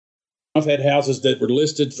I've had houses that were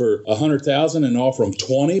listed for $100,000 and offer them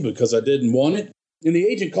 20 because I didn't want it. And the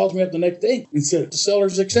agent calls me up the next day and said the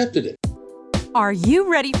sellers accepted it. Are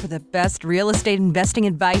you ready for the best real estate investing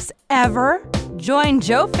advice ever? Join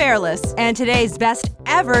Joe Fairless and today's best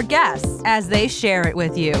ever guests as they share it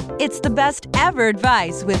with you. It's the best ever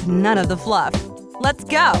advice with none of the fluff. Let's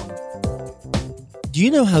go. Do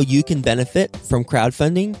you know how you can benefit from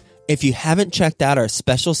crowdfunding? If you haven't checked out our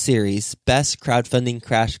special series, Best Crowdfunding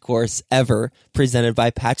Crash Course Ever, presented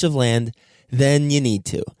by Patch of Land, then you need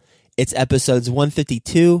to. It's episodes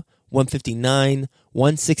 152, 159,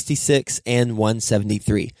 166, and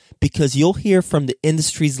 173, because you'll hear from the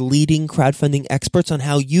industry's leading crowdfunding experts on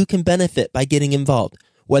how you can benefit by getting involved,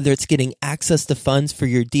 whether it's getting access to funds for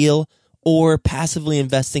your deal or passively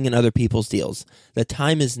investing in other people's deals. The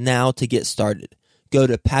time is now to get started. Go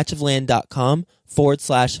to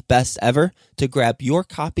patchofland.com/best ever to grab your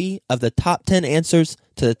copy of the top 10 answers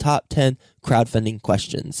to the top 10 crowdfunding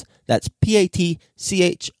questions. That's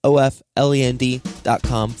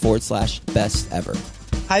patchofland.com/best ever.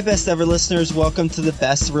 Hi, Best Ever listeners. Welcome to the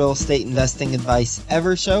Best Real Estate Investing Advice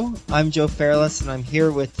Ever show. I'm Joe Fairless, and I'm here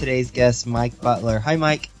with today's guest, Mike Butler. Hi,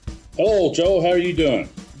 Mike. Hello, Joe. How are you doing?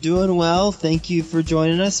 Doing well. Thank you for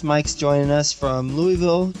joining us. Mike's joining us from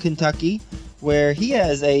Louisville, Kentucky, where he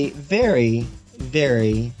has a very,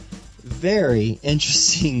 very, very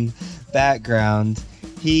interesting background.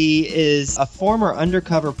 He is a former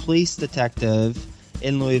undercover police detective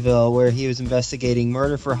in Louisville, where he was investigating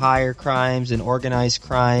murder for hire crimes and organized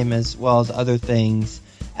crime, as well as other things.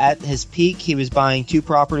 At his peak, he was buying 2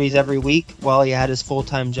 properties every week while he had his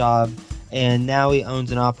full-time job, and now he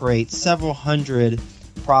owns and operates several hundred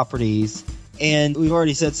properties. And we've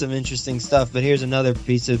already said some interesting stuff, but here's another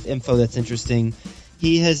piece of info that's interesting.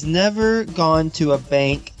 He has never gone to a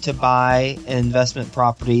bank to buy an investment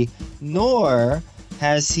property, nor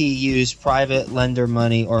has he used private lender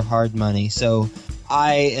money or hard money. So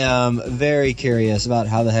I am very curious about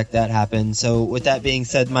how the heck that happened. So with that being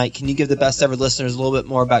said, Mike, can you give the Best Ever listeners a little bit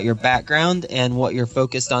more about your background and what you're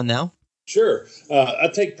focused on now? Sure. I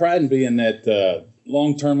take pride in being that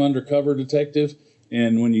long-term undercover detective.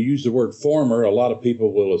 And when you use the word former, a lot of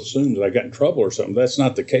people will assume that I got in trouble or something. That's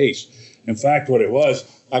not the case. In fact, what it was,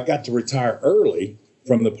 I got to retire early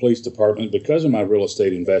from the police department because of my real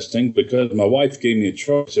estate investing, because my wife gave me a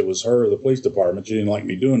choice. It was her or the police department. She didn't like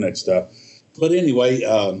me doing that stuff. But anyway,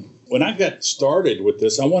 when I got started with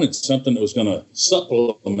this, I wanted something that was going to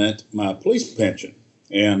supplement my police pension.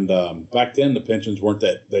 And back then, the pensions weren't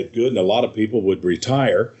that good, and a lot of people would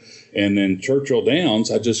retire. And in Churchill Downs,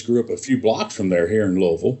 I just grew up a few blocks from there here in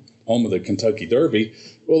Louisville, home of the Kentucky Derby.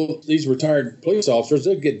 Well, these retired police officers,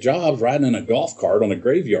 they'd get jobs riding in a golf cart on a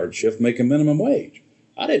graveyard shift making minimum wage.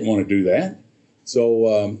 I didn't want to do that.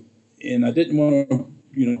 So, and I didn't want to,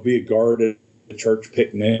 be a guard at a church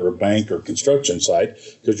picnic or a bank or construction site,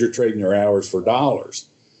 because you're trading your hours for dollars.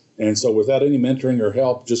 And so without any mentoring or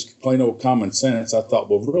help, just plain old common sense, I thought,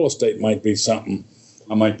 well, real estate might be something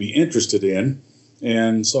I might be interested in.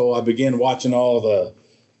 And so I began watching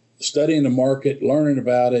studying the market, learning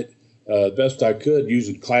about it, best I could,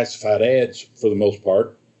 using classified ads for the most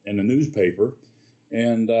part in the newspaper.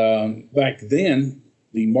 And back then,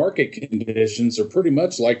 the market conditions are pretty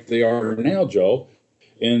much like they are now, Joe,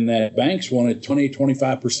 in that banks wanted 20,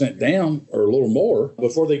 25% down or a little more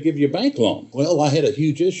before they give you a bank loan. Well, I had a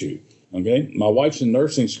huge issue. Okay, my wife's in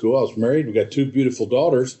nursing school. I was married. We got 2 beautiful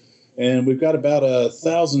daughters. And we've got about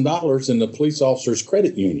 $1,000 in the police officer's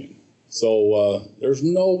credit union. So there's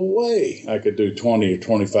no way I could do 20 or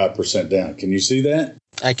 25% down. Can you see that?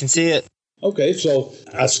 I can see it. Okay, so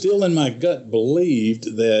I still in my gut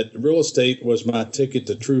believed that real estate was my ticket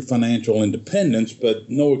to true financial independence, but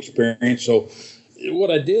no experience. So what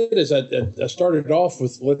I did is I started off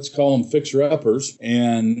with, let's call them fixer-uppers.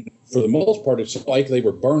 And for the most part, it's like they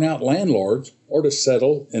were burnout landlords or to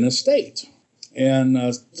settle in a state.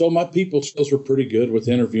 And so my people skills were pretty good with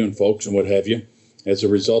interviewing folks and what have you. As a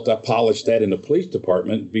result, I polished that in the police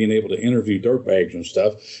department, being able to interview dirtbags and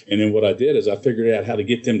stuff. And then what I did is I figured out how to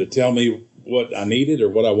get them to tell me what I needed or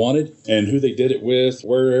what I wanted and who they did it with,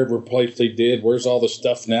 wherever place they did, where's all the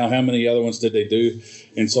stuff now, how many other ones did they do.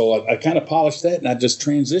 And so I kind of polished that, and I just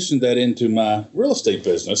transitioned that into my real estate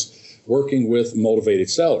business, working with motivated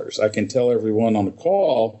sellers. I can tell everyone on the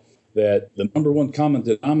call that the number one common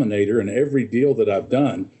denominator in every deal that I've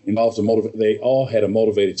done involves they all had a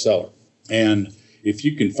motivated seller. And if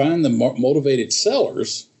you can find the motivated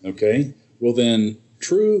sellers, okay, well then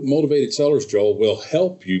true motivated sellers, Joel, will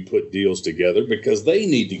help you put deals together because they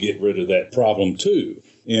need to get rid of that problem too.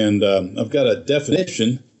 And I've got a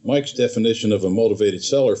definition, Mike's definition of a motivated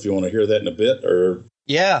seller, if you want to hear that in a bit. Or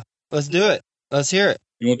Yeah. Let's do it. Let's hear it.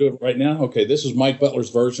 You want to do it right now? Okay, this is Mike Butler's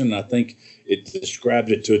version. I think it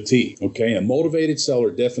describes it to a T. Okay, a motivated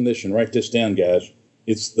seller definition. Write this down, guys.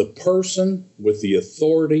 It's the person with the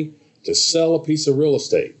authority to sell a piece of real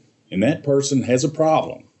estate, and that person has a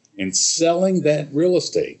problem, and selling that real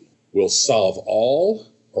estate will solve all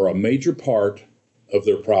or a major part of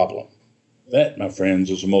their problem. That, my friends,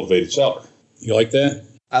 is a motivated seller. You like that?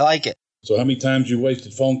 I like it. So how many times you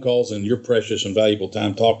wasted phone calls and your precious and valuable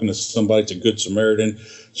time talking to somebody that's a good Samaritan,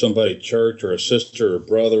 somebody at church or a sister or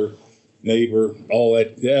brother, neighbor, all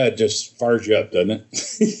that? Yeah, it just fires you up, doesn't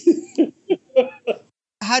it?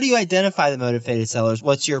 How do you identify the motivated sellers?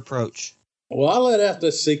 What's your approach? Well, I let out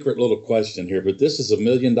this secret little question here, but this is $1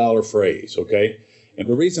 million phrase, okay? And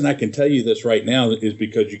the reason I can tell you this right now is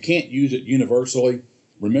because you can't use it universally.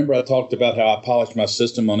 Remember I talked about how I polished my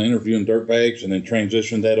system on interviewing dirtbags and then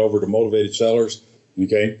transitioned that over to motivated sellers,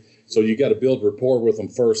 okay? So you got to build rapport with them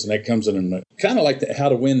first, and that comes in kind of like how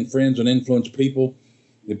to win friends and influence people.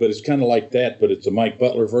 But it's kind of like that, but it's a Mike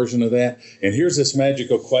Butler version of that. And here's this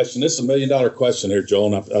magical question. This is $1 million question here,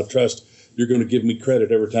 Joel, and I trust you're going to give me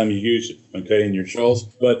credit every time you use it, okay, in your shows.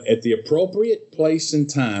 But at the appropriate place and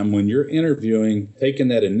time when you're interviewing, taking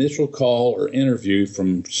that initial call or interview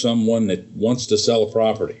from someone that wants to sell a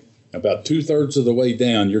property, about 2/3 of the way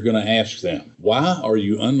down, you're going to ask them, why are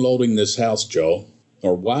you unloading this house, Joe?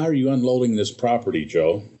 Or why are you unloading this property,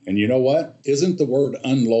 Joe? And you know what? Isn't the word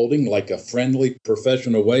unloading like a friendly,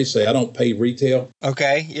 professional way? Say, I don't pay retail.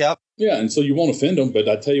 Okay, yep. Yeah, and so you won't offend them, but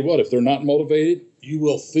I tell you what, if they're not motivated, you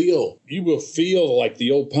will feel like the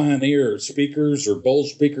old Pioneer speakers or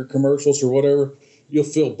Bose speaker commercials or whatever. You'll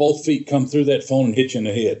feel both feet come through that phone and hit you in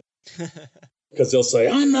the head. Because they'll say,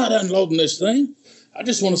 I'm not unloading this thing. I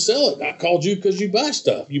just want to sell it. I called you because you buy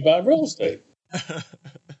stuff. You buy real estate.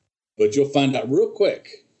 But you'll find out real quick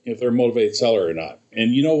if they're a motivated seller or not.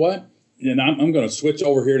 And you know what? And I'm going to switch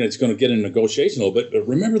over here, and it's going to get in negotiation a little bit. But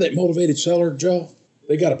remember that motivated seller, Joe?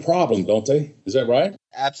 They got a problem, don't they? Is that right?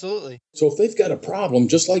 Absolutely. So if they've got a problem,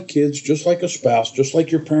 just like kids, just like a spouse, just like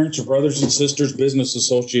your parents or brothers and sisters, business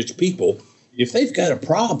associates, people, if they've got a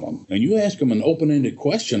problem and you ask them an open-ended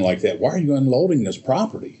question like that, why are you unloading this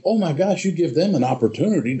property? Oh, my gosh, you give them an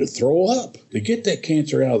opportunity to throw up, to get that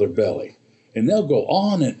cancer out of their belly. And they'll go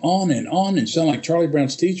on and on and on and sound like Charlie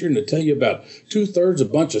Brown's teacher and to tell you about 2/3 a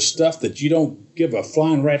bunch of stuff that you don't give a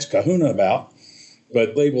flying rat's kahuna about,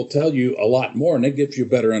 but they will tell you a lot more, and that gives you a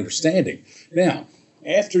better understanding. Now,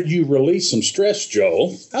 after you release some stress,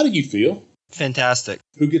 Joel, how do you feel? Fantastic.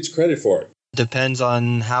 Who gets credit for it? Depends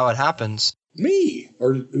on how it happens. Me,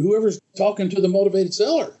 or whoever's talking to the motivated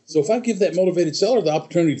seller. So if I give that motivated seller the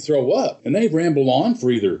opportunity to throw up, and they ramble on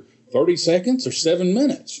for either 30 seconds or 7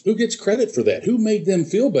 minutes. Who gets credit for that? Who made them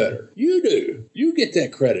feel better? You do. You get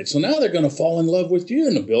that credit. So now they're going to fall in love with you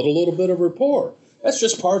and build a little bit of rapport. That's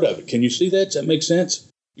just part of it. Can you see that? Does that make sense?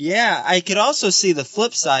 Yeah, I could also see the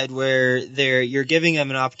flip side where you're giving them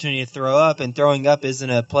an opportunity to throw up, and throwing up isn't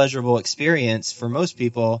a pleasurable experience for most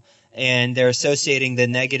people, and they're associating the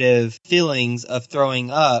negative feelings of throwing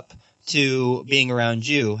up to being around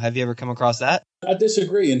you. Have you ever come across that? I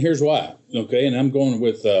disagree, and here's why. Okay, and I'm going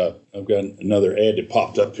with I've got another ad that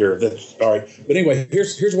popped up here. That's all right. But anyway,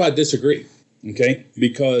 here's why I disagree. Okay,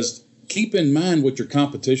 because keep in mind what your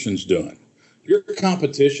competition's doing. Your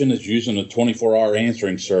competition is using a 24-hour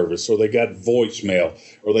answering service, or they got voicemail,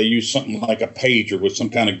 or they use something like a pager with some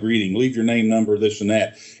kind of greeting. Leave your name, number, this and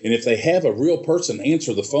that. And if they have a real person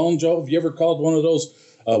answer the phone, Joe, have you ever called one of those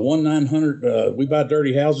 1-900 we buy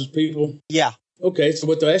dirty houses people? Yeah. Okay, so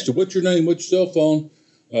what they ask you, what's your name, what's your cell phone,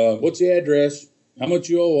 what's the address, how much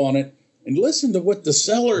you owe on it, and listen to what the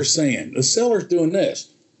seller's saying. The seller's doing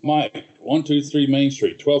this. Mike, 123 Main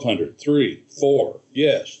Street, 1200, 3, 4,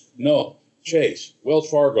 yes, no, Chase, Wells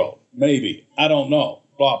Fargo, maybe, I don't know,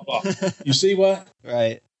 blah, blah. You see what?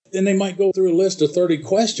 Right. Then they might go through a list of 30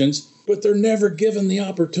 questions, but they're never given the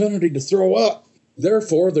opportunity to throw up.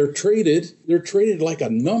 Therefore, they're treated like a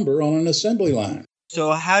number on an assembly line.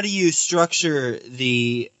 So how do you structure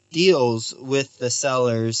the deals with the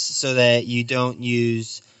sellers so that you don't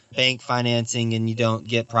use bank financing and you don't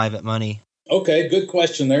get private money? Okay, good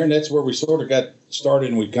question there, and that's where we sort of got started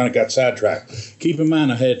and we kind of got sidetracked. Keep in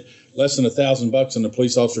mind, I had less than $1,000 in the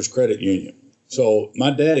police officer's credit union. So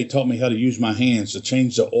my daddy taught me how to use my hands to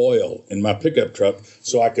change the oil in my pickup truck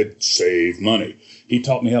so I could save money. He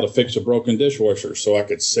taught me how to fix a broken dishwasher so I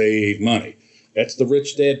could save money. That's the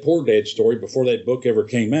rich dad, poor dad story before that book ever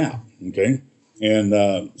came out, okay?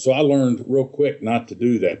 And so I learned real quick not to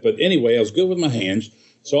do that. But anyway, I was good with my hands,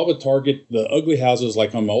 so I would target the ugly houses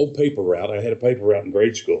like on my old paper route. I had a paper route in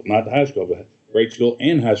grade school, not high school, but grade school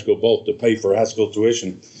and high school both to pay for high school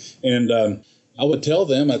tuition. And I would tell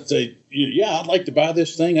them, I'd say, yeah, I'd like to buy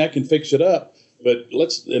this thing. I can fix it up. But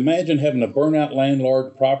let's imagine having a burnout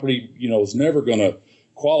landlord. Property, is never going to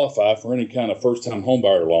qualify for any kind of first-time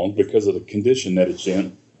homebuyer loan because of the condition that it's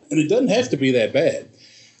in. And it doesn't have to be that bad.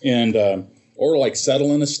 And or like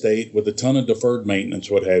settle an estate with a ton of deferred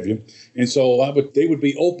maintenance, what have you. And so they would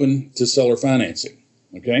be open to seller financing,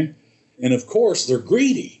 okay? And, of course, they're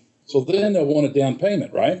greedy. So then they'll want a down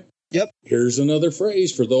payment, right? Yep. Here's another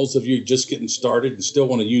phrase for those of you just getting started and still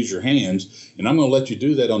want to use your hands. And I'm going to let you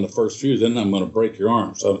do that on the first few. Then I'm going to break your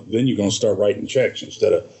arm. So then you're going to start writing checks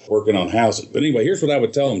instead of working on houses. But anyway, here's what I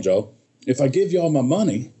would tell them, Joe. If I give you all my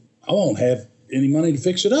money, I won't have any money to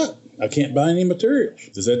fix it up. I can't buy any materials.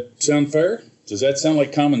 Does that sound fair? Does that sound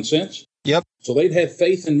like common sense? Yep. So they'd have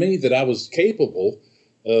faith in me that I was capable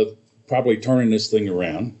of probably turning this thing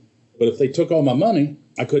around. But if they took all my money,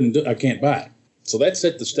 I can't buy it. So that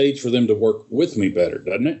set the stage for them to work with me better,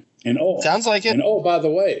 doesn't it? And sounds like it. And by the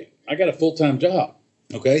way, I got a full-time job.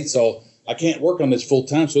 Okay, so I can't work on this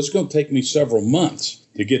full-time, so it's going to take me several months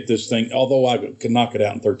to get this thing, although I could knock it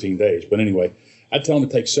out in 13 days. But anyway, I tell them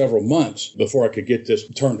it takes several months before I could get this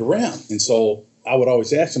turned around. And so I would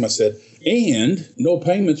always ask them, I said, and no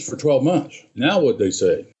payments for 12 months. Now what'd they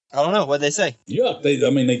say? I don't know. What'd they say? Yuck. They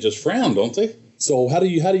just frown, don't they? So how do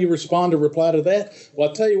you respond or reply to that? Well,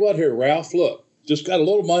 I'll tell you what here, Ralph, look, just got a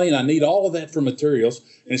little money and I need all of that for materials.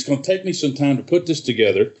 And it's going to take me some time to put this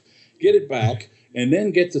together, get it back, and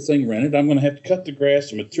then get the thing rented. I'm going to have to cut the grass,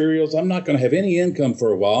 the materials. I'm not going to have any income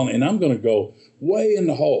for a while, and I'm going to go way in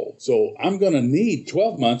the hole. So I'm going to need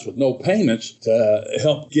 12 months with no payments to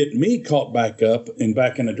help get me caught back up and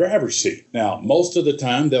back in the driver's seat. Now, most of the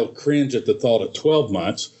time, they'll cringe at the thought of 12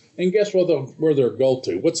 months. And guess where they'll go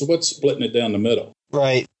to? What's splitting it down the middle?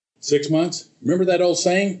 Right. 6 months? Remember that old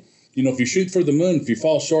saying? If you shoot for the moon, if you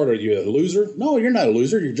fall short, are you a loser? No, you're not a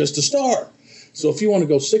loser. You're just a star. So if you want to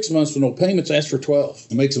go 6 months with no payments, ask for 12.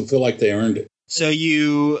 It makes them feel like they earned it. So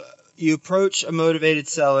you approach a motivated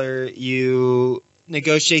seller, you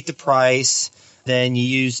negotiate the price, then you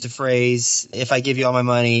use the phrase, if I give you all my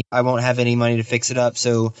money, I won't have any money to fix it up.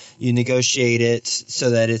 So you negotiate it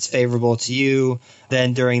so that it's favorable to you.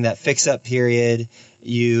 Then during that fix-up period,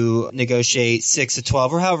 you negotiate 6 to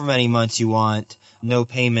 12 or however many months you want, no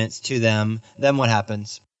payments to them. Then what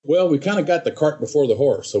happens? Well, we kind of got the cart before the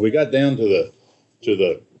horse. So we got down to the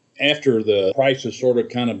after the price has sort of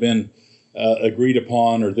kind of been agreed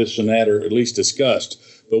upon or this and that, or at least discussed.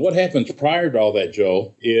 But what happens prior to all that,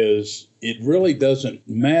 Joe, is it really doesn't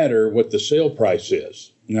matter what the sale price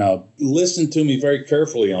is. Now, listen to me very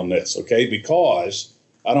carefully on this, okay? Because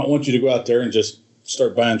I don't want you to go out there and just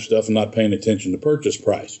start buying stuff and not paying attention to purchase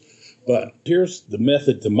price. But here's the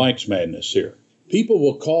method to Mike's madness here. People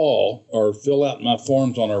will call or fill out my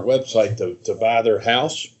forms on our website to buy their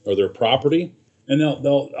house or their property. And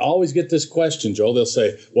they'll always get this question, Joe. They'll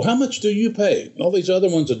say, well, how much do you pay? All these other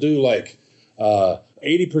ones will do like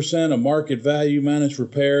 80% of market value minus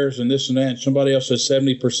repairs and this and that. Somebody else says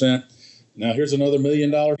 70%. Now, here's another $1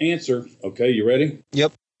 million answer. Okay, you ready?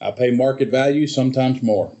 Yep. I pay market value, sometimes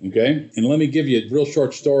more, okay? And let me give you a real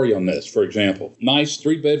short story on this, for example. Nice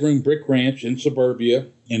 3-bedroom brick ranch in suburbia,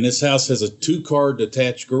 and this house has a 2-car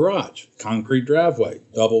detached garage, concrete driveway,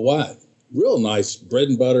 double wide. Real nice bread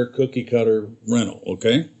and butter, cookie cutter rental,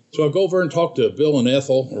 okay? So I go over and talk to Bill and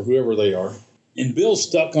Ethel, or whoever they are, and Bill's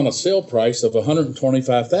stuck on a sale price of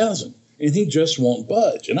 $125,000. And he just won't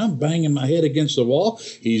budge. And I'm banging my head against the wall.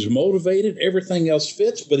 He's motivated. Everything else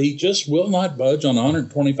fits, but he just will not budge on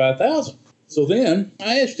 $125,000. So then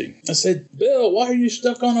I asked him. I said, Bill, why are you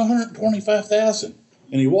stuck on $125,000?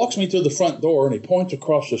 And he walks me to the front door and he points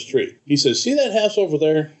across the street. He says, see that house over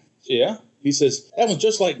there? Yeah. He says, that one's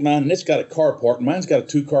just like mine, and it's got a carport, and mine's got a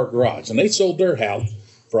 2-car garage. And they sold their house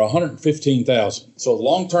for $115,000. So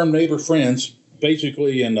long-term neighbor friends,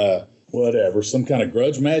 basically in whatever, some kind of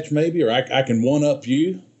grudge match maybe, or I can one-up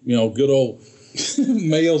you, good old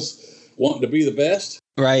males wanting to be the best.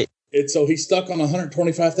 Right. And so he's stuck on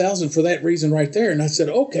 $125,000 for that reason right there. And I said,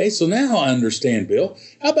 okay, so now I understand, Bill.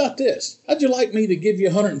 How about this? How'd you like me to give you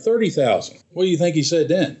 $130,000? What do you think he said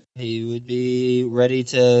then? He would be ready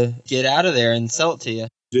to get out of there and sell it to you.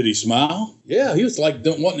 Did he smile? Yeah, he was like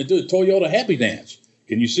wanting to do a Toyota happy dance.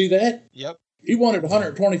 Can you see that? Yep. He wanted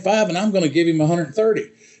 125, and I'm going to give him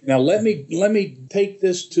 130. Now, let me take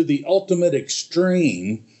this to the ultimate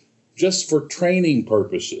extreme just for training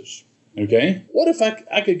purposes, okay? What if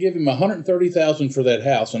I could give him $130,000 for that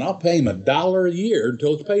house, and I'll pay him $1 a year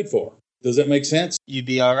until it's paid for? Does that make sense? You'd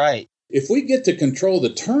be all right. If we get to control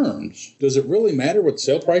the terms, does it really matter what the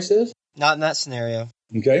sale price is? Not in that scenario.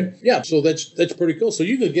 Okay. Yeah. So that's pretty cool. So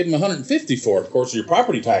you could give them 150 for it. Of course, your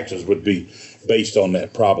property taxes would be based on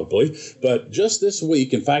that probably. But just this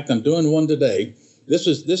week, in fact, I'm doing one today. This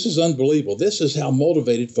is unbelievable. This is how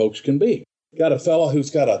motivated folks can be. Got a fella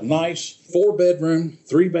who's got a nice 4-bedroom,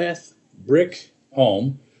 3-bath brick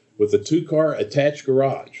home with a 2-car attached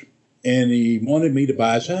garage. And he wanted me to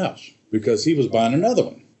buy his house because he was buying another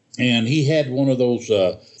one. And he had one of those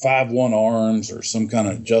 5-1 arms or some kind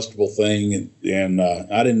of adjustable thing, and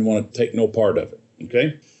I didn't want to take no part of it,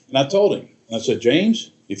 okay? And I told him, I said,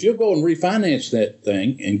 James, if you'll go and refinance that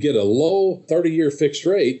thing and get a low 30-year fixed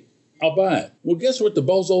rate, I'll buy it. Well, guess what the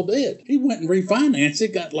bozo did? He went and refinanced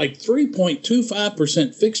it, got like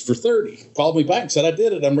 3.25% fixed for 30. Called me back and said, I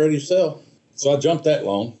did it. I'm ready to sell. So I jumped that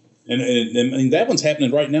loan. And that one's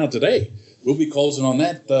happening right now today. We'll be closing on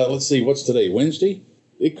that. Let's see, what's today? Wednesday?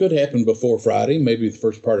 It could happen before Friday, maybe the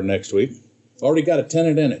first part of next week. Already got a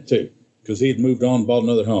tenant in it, too, because he had moved on and bought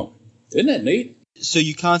another home. Isn't that neat? So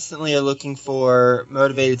you constantly are looking for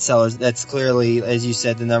motivated sellers. That's clearly, as you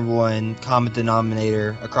said, the number one common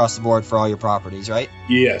denominator across the board for all your properties, right?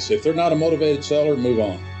 Yes. If they're not a motivated seller, move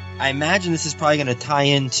on. I imagine this is probably going to tie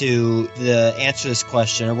into the answer to this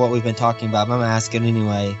question or what we've been talking about, but I'm asking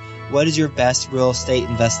anyway. What is your best real estate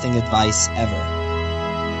investing advice ever?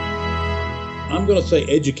 I'm going to say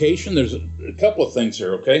education. There's a couple of things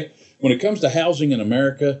here, okay? When it comes to housing in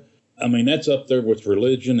America, I mean, that's up there with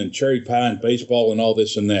religion and cherry pie and baseball and all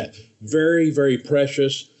this and that. Very, very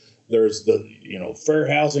precious. There's the, fair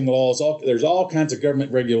housing laws. There's all kinds of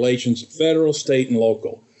government regulations, federal, state, and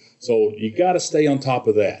local. So you got to stay on top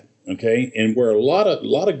of that, okay? And where a lot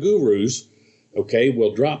of gurus, okay,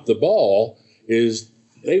 will drop the ball is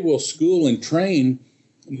they will school and train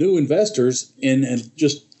new investors and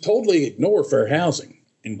just totally ignore fair housing.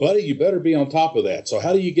 And buddy, you better be on top of that. So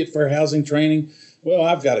how do you get fair housing training? Well,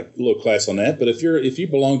 I've got a little class on that, but if you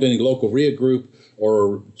belong to any local RIA group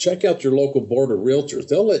or check out your local board of realtors,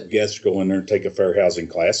 they'll let guests go in there and take a fair housing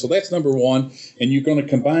class. So that's number one. And you're going to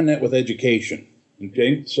combine that with education.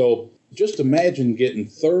 Okay. So just imagine getting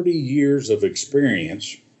 30 years of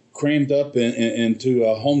experience crammed up into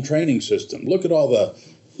a home training system. Look at all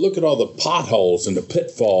the potholes and the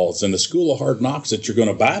pitfalls and the school of hard knocks that you're going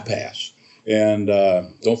to bypass. And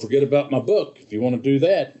don't forget about my book if you want to do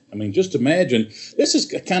that. I mean, just imagine. This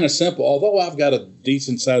is kind of simple. Although I've got a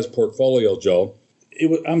decent-sized portfolio, Joe,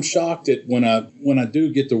 I'm shocked that when I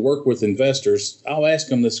do get to work with investors, I'll ask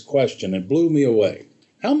them this question. It blew me away.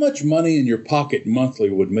 How much money in your pocket monthly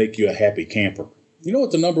would make you a happy camper? You know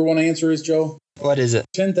what the number one answer is, Joe? What is it?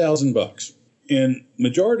 $10,000. And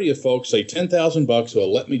majority of folks say $10,000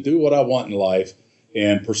 will let me do what I want in life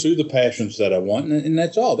and pursue the passions that I want, and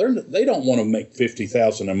that's all. They don't want to make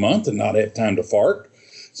 $50,000 a month and not have time to fart.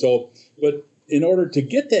 So, but in order to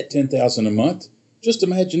get that $10,000 a month, just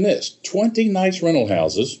imagine this: 20 nice rental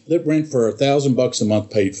houses that rent for $1,000 a month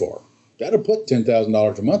paid for. That'll put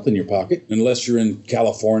 $10,000 a month in your pocket, unless you're in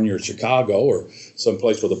California or Chicago or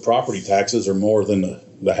someplace where the property taxes are more than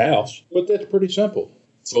the house. But that's pretty simple.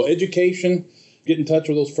 So education. Get in touch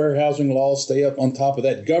with those fair housing laws. Stay up on top of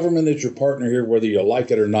that. Government is your partner here, whether you like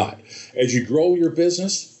it or not. As you grow your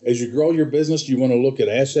business, you want to look at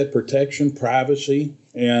asset protection, privacy.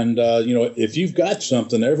 And, if you've got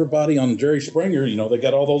something, everybody on Jerry Springer, they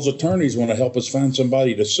got all those attorneys want to help us find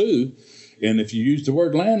somebody to sue. And if you use the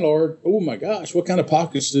word landlord, oh, my gosh, what kind of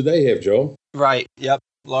pockets do they have, Joe? Right. Yep.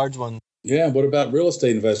 Large ones. Yeah. What about real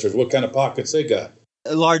estate investors? What kind of pockets they got?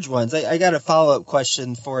 Large ones. I got a follow-up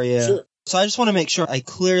question for you. Sure. So I just want to make sure I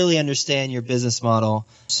clearly understand your business model.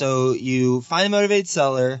 So you find a motivated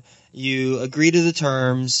seller, you agree to the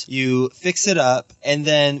terms, you fix it up, and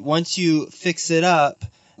then once you fix it up,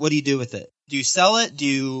 what do you do with it? Do you sell it? Do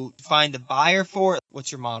you find a buyer for it?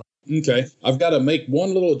 What's your model? Okay. I've got to make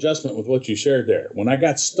one little adjustment with what you shared there. When I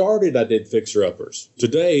got started, I did fixer-uppers.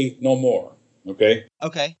 Today, no more. Okay?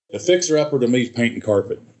 Okay. A fixer-upper to me is painting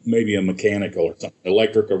carpet. Maybe a mechanical or something,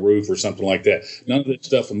 electric, a roof or something like that. None of that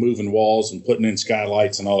stuff of moving walls and putting in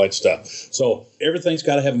skylights and all that stuff. So everything's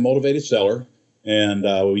got to have a motivated seller, and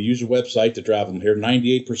we use a website to drive them here.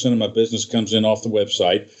 98% of my business comes in off the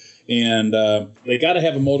website, and they got to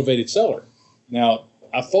have a motivated seller. Now,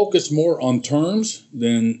 I focus more on terms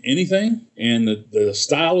than anything, and the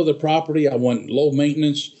style of the property. I want low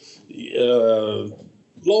maintenance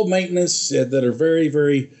that are very,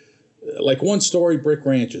 very like one-story brick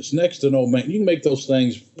ranches next to no maintenance. You can make those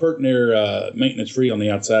things pert near maintenance-free on the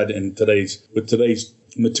outside with today's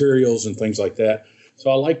materials and things like that. So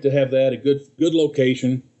I like to have that, a good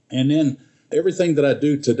location. And then everything that I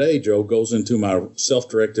do today, Joe, goes into my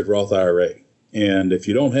self-directed Roth IRA. And if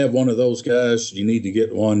you don't have one of those guys, you need to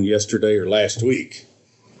get one yesterday or last week.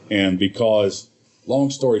 And because,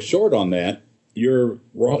 long story short on that, your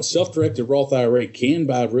self-directed Roth IRA can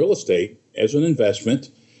buy real estate as an investment.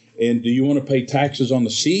 And do you want to pay taxes on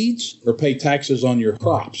the seeds or pay taxes on your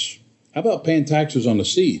crops? How about paying taxes on the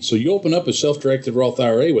seeds? So you open up a self-directed Roth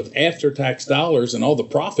IRA with after-tax dollars, and all the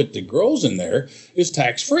profit that grows in there is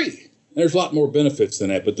tax-free. There's a lot more benefits than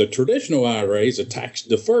that, but the traditional IRA is a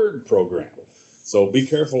tax-deferred program. So be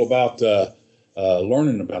careful about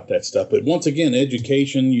learning about that stuff. But once again,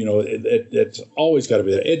 education, it's always got to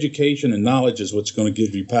be there. Education and knowledge is what's going to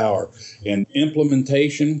give you power. And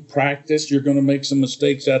implementation, practice, you're going to make some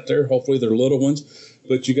mistakes out there. Hopefully they're little ones,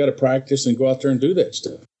 but you got to practice and go out there and do that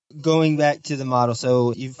stuff. Going back to the model,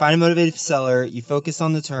 so you find a motivated seller, you focus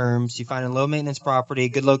on the terms, you find a low-maintenance property, a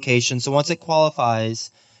good location. So once it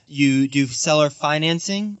qualifies, you do seller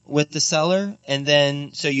financing with the seller, and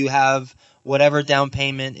then so you have whatever down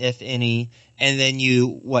payment, if any, and then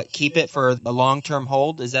you, keep it for a long-term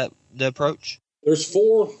hold? Is that the approach? There's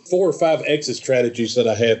four or five exit strategies that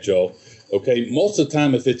I have, Joe. Okay, most of the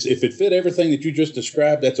time, if it fit everything that you just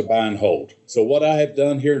described, that's a buy and hold. So what I have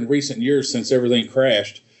done here in recent years since everything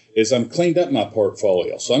crashed is I'm cleaned up my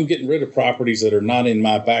portfolio. So I'm getting rid of properties that are not in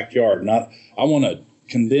my backyard. I want to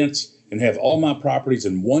condense and have all my properties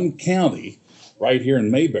in one county right here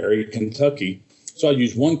in Mayberry, Kentucky. So I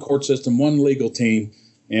use one court system, one legal team,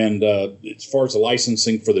 and as far as the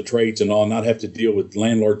licensing for the trades and all, not have to deal with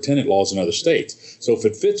landlord-tenant laws in other states. So if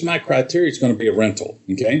it fits my criteria, it's going to be a rental,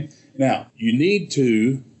 okay? Now, you need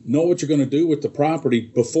to know what you're going to do with the property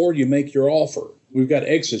before you make your offer. We've got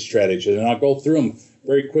exit strategies, and I'll go through them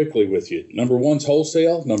very quickly with you. Number 1's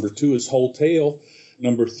wholesale. Number 2 is wholetail.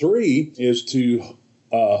 Number 3 is to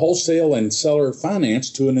wholesale and seller finance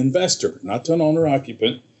to an investor, not to an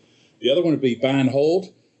owner-occupant. The other one would be buy and hold.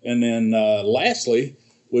 And then lastly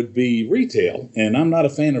would be retail. And I'm not a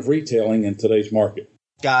fan of retailing in today's market.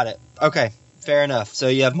 Got it. Okay. Fair enough. So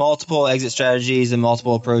you have multiple exit strategies and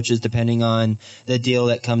multiple approaches depending on the deal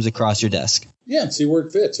that comes across your desk. Yeah, and see where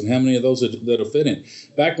it fits and how many of those that'll fit in.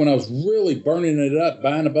 Back when I was really burning it up,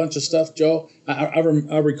 buying a bunch of stuff, Joe, I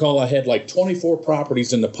recall I had like 24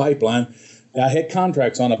 properties in the pipeline I had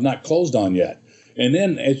contracts on I've not closed on yet. And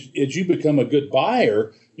then as you become a good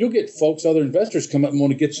buyer, you'll get folks, other investors come up and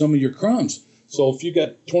want to get some of your crumbs. So if you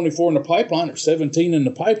got 24 in the pipeline or 17 in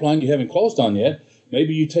the pipeline you haven't closed on yet,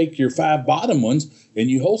 maybe you take your 5 bottom ones and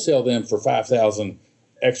you wholesale them for $5,000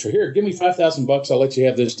 extra. Here, give me $5,000. I'll let you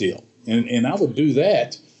have this deal. And I would do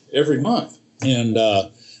that every month. And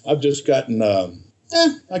I've just gotten,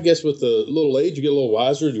 I guess with the little age, you get a little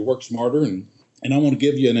wiser, you work smarter. And I want to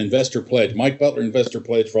give you an investor pledge, Mike Butler investor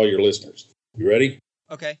pledge for all your listeners. You ready?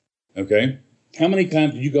 Okay. Okay. How many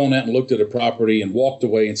times have you gone out and looked at a property and walked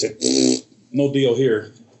away and said, no deal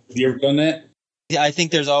here? Have you ever done that? Yeah, I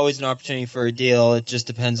think there's always an opportunity for a deal. It just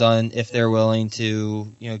depends on if they're willing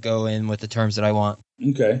to, go in with the terms that I want.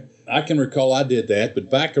 Okay. I can recall I did that, but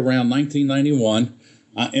back around 1991,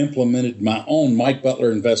 I implemented my own Mike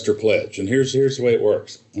Butler investor pledge. And here's the way it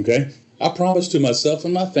works. Okay. I promised to myself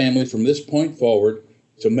and my family from this point forward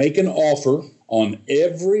to make an offer on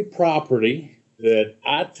every property that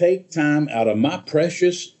I take time out of my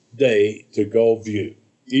precious day to go view.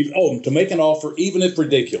 To make an offer, even if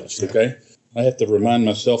ridiculous. Okay. I have to remind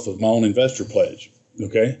myself of my own investor pledge.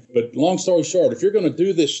 Okay. But long story short, if you're going to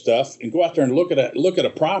do this stuff and go out there and look at a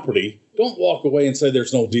property, don't walk away and say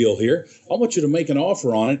there's no deal here. I want you to make an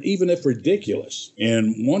offer on it, even if ridiculous.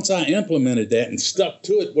 And once I implemented that and stuck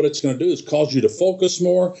to it, what it's going to do is cause you to focus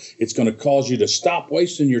more. It's going to cause you to stop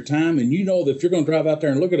wasting your time. And you know that if you're going to drive out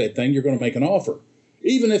there and look at that thing, you're going to make an offer,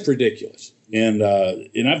 even if ridiculous. And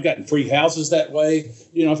I've gotten free houses that way.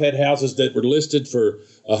 I've had houses that were listed for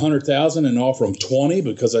 $100,000 and offer them $20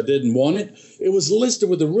 because I didn't want it. It was listed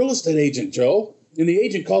with a real estate agent, Joe, and the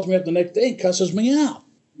agent calls me up the next day and cusses me out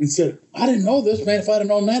and said, "I didn't know this, man. If I'd have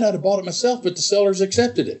known that, I'd have bought it myself." But the sellers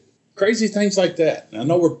accepted it. Crazy things like that. I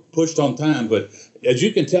know we're pushed on time, but as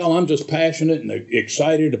you can tell, I'm just passionate and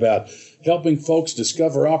excited about helping folks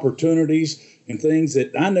discover opportunities and things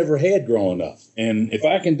that I never had growing up. And if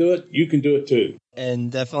I can do it, you can do it too. And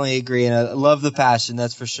definitely agree. And I love the passion,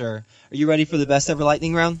 that's for sure. Are you ready for the best ever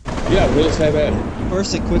lightning round? Yeah, let's have at it.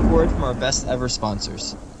 First, a quick word from our best ever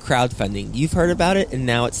sponsors. Crowdfunding. You've heard about it, and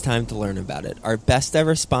now it's time to learn about it. Our best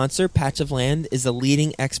ever sponsor, Patch of Land, is a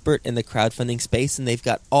leading expert in the crowdfunding space, and they've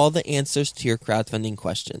got all the answers to your crowdfunding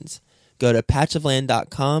questions. Go to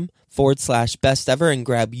patchofland.com/best ever and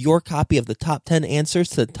grab your copy of the top 10 answers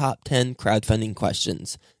to the top 10 crowdfunding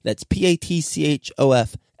questions. That's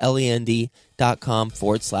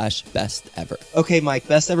patchofland.com/best ever. Okay, Mike,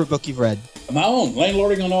 best ever book you've read. My own,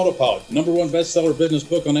 Landlording on Autopilot. #1 bestseller business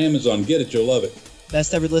book on Amazon. Get it, you'll love it.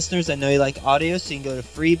 Best Ever listeners, I know you like audio, so you can go to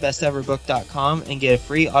freebesteverbook.com and get a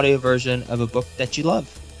free audio version of a book that you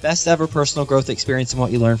love. Best ever personal growth experience and what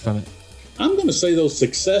you learned from it. I'm going to say those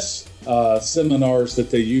success seminars that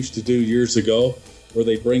they used to do years ago, where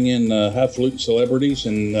they bring in highfalutin celebrities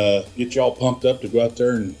and get you all pumped up to go out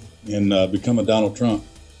there and become a Donald Trump.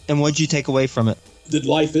 And what did you take away from it? That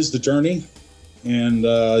life is the journey, and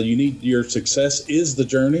your success is the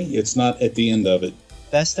journey. It's not at the end of it.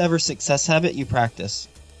 Best ever success habit you practice.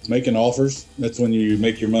 Making offers, that's when you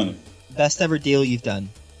make your money. Best ever deal you've done.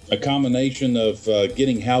 A combination of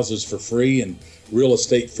getting houses for free and real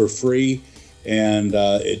estate for free, and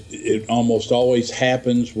it almost always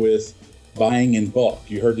happens with buying in bulk.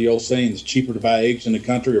 You heard the old saying, it's cheaper to buy eggs in the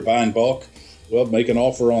country or buy in bulk. Well, make an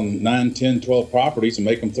offer on 9, 10, 12 properties and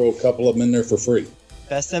make them throw a couple of them in there for free.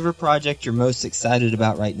 Best ever project you're most excited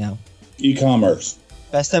about right now. E-commerce.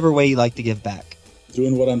 Best ever way you like to give back.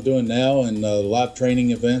 Doing what I'm doing now and live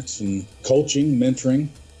training events and coaching, mentoring.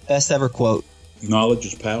 Best ever quote. Knowledge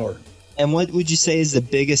is power. And what would you say is the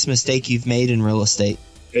biggest mistake you've made in real estate?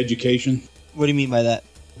 Education. What do you mean by that?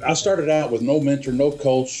 I started out with no mentor, no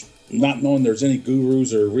coach, not knowing there's any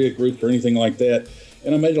gurus or RIA groups or anything like that.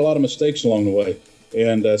 And I made a lot of mistakes along the way.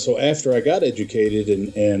 And so after I got educated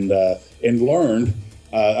and learned,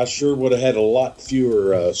 I sure would have had a lot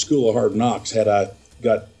fewer school of hard knocks had I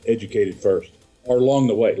got educated first. Or along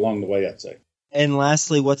the way, I'd say. And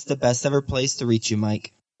lastly, what's the best ever place to reach you,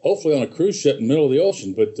 Mike? Hopefully on a cruise ship in the middle of the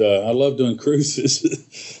ocean, but I love doing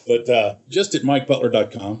cruises. But just at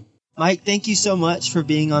MikeButler.com. Mike, thank you so much for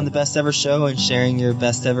being on the Best Ever Show and sharing your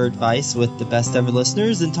best ever advice with the Best Ever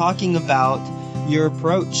listeners and talking about your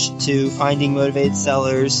approach to finding motivated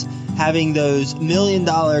sellers, having those $1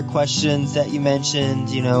 million questions that you mentioned,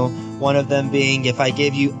 one of them being, if I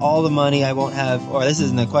give you all the money, I won't have, or this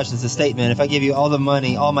isn't a question, it's a statement. If I give you all my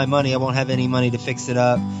money, I won't have any money to fix it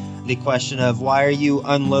up. The question of, why are you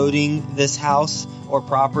unloading this house or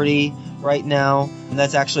property right now? And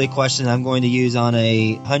that's actually a question I'm going to use on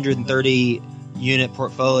a 130 unit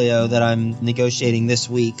portfolio that I'm negotiating this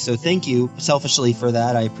week. So thank you selfishly for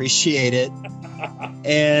that. I appreciate it.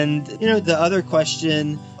 And, the other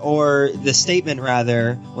question, or the statement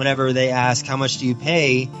rather, whenever they ask, how much do you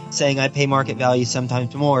pay? Saying I pay market value,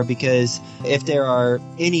 sometimes more, because if there are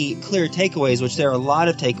any clear takeaways, which there are a lot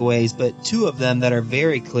of takeaways, but two of them that are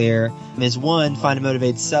very clear is one, find a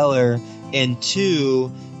motivated seller, and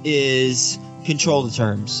two is control the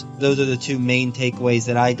terms. Those are the two main takeaways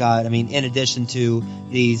that I got. In addition to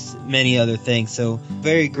these many other things. So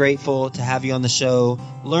very grateful to have you on the show.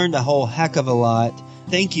 Learned a whole heck of a lot.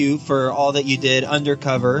 Thank you for all that you did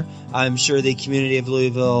undercover. I'm sure the community of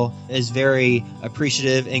Louisville is very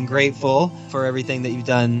appreciative and grateful for everything that you've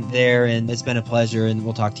done there. And it's been a pleasure, and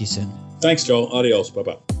we'll talk to you soon. Thanks, Joel. Adios.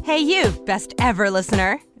 Bye-bye. Hey, you, best ever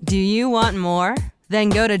listener. Do you want more? Then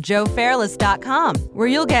go to joefairless.com, where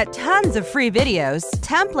you'll get tons of free videos,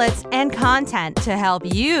 templates, and content to help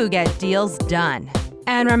you get deals done.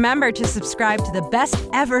 And remember to subscribe to the Best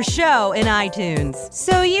Ever Show in iTunes,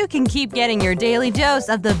 so you can keep getting your daily dose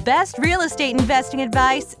of the best real estate investing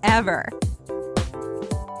advice ever.